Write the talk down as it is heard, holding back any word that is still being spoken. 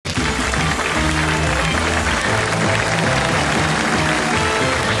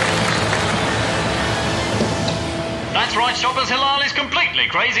online shop as Hilal is completely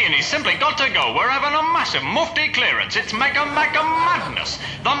crazy and he's simply got to go. We're having a massive mufti clearance. It's mega madness.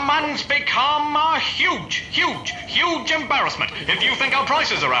 The man's become a huge embarrassment. If you think our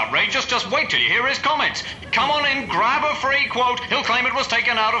prices are outrageous, just wait till you hear his comments. Come on in, grab a free quote. He'll claim it was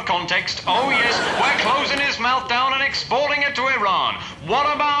taken out of context. Oh yes, we're closing his mouth down and exporting it to Iran. What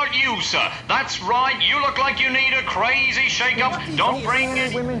about you, sir? That's right, you look like you need a crazy shake-up. Don't bring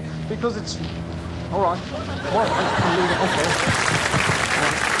it... women, because it's... All right. Okay. All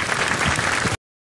right.